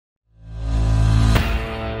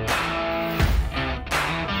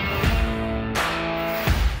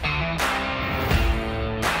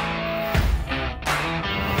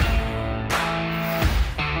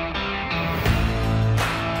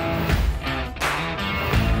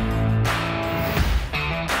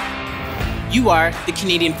You are the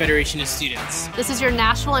Canadian Federation of Students. This is your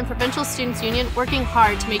national and provincial students' union working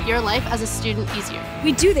hard to make your life as a student easier.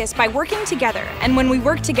 We do this by working together, and when we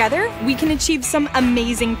work together, we can achieve some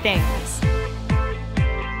amazing things.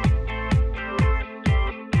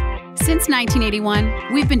 Since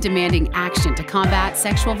 1981, we've been demanding action to combat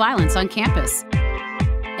sexual violence on campus.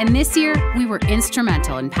 And this year, we were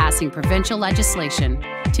instrumental in passing provincial legislation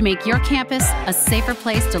to make your campus a safer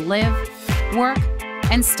place to live, work,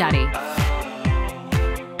 and study.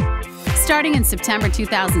 Starting in September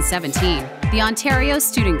 2017, the Ontario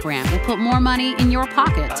Student Grant will put more money in your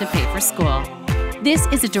pocket to pay for school. This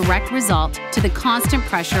is a direct result to the constant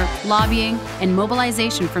pressure, lobbying, and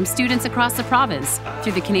mobilization from students across the province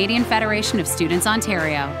through the Canadian Federation of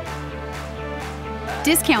Students-Ontario.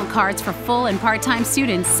 Discount cards for full and part-time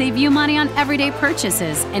students save you money on everyday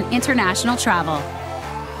purchases and international travel.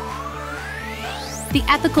 The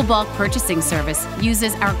Ethical Bulk Purchasing Service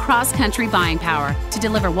uses our cross-country buying power to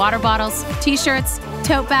deliver water bottles, t-shirts,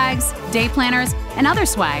 tote bags, day planners, and other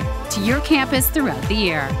swag to your campus throughout the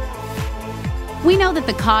year. We know that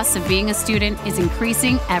the cost of being a student is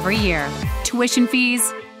increasing every year. Tuition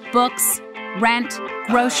fees, books, rent,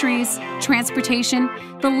 groceries, transportation,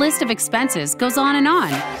 the list of expenses goes on and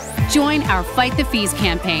on. Join our Fight the Fees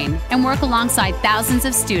campaign and work alongside thousands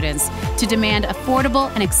of students to demand affordable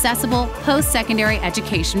and accessible post-secondary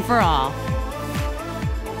education for all.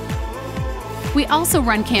 We also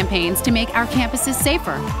run campaigns to make our campuses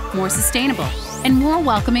safer, more sustainable, and more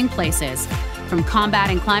welcoming places. From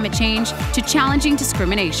combating climate change to challenging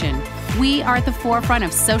discrimination, we are at the forefront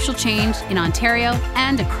of social change in Ontario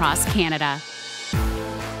and across Canada.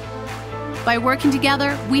 By working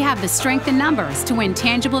together, we have the strength in numbers to win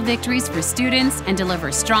tangible victories for students and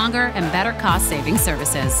deliver stronger and better cost-saving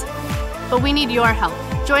services. But we need your help.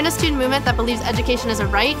 Join a student movement that believes education is a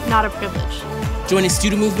right, not a privilege. Join a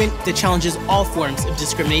student movement that challenges all forms of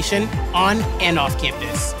discrimination on and off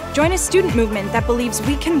campus. Join a student movement that believes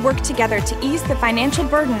we can work together to ease the financial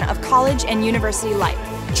burden of college and university life.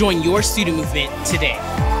 Join your student movement today.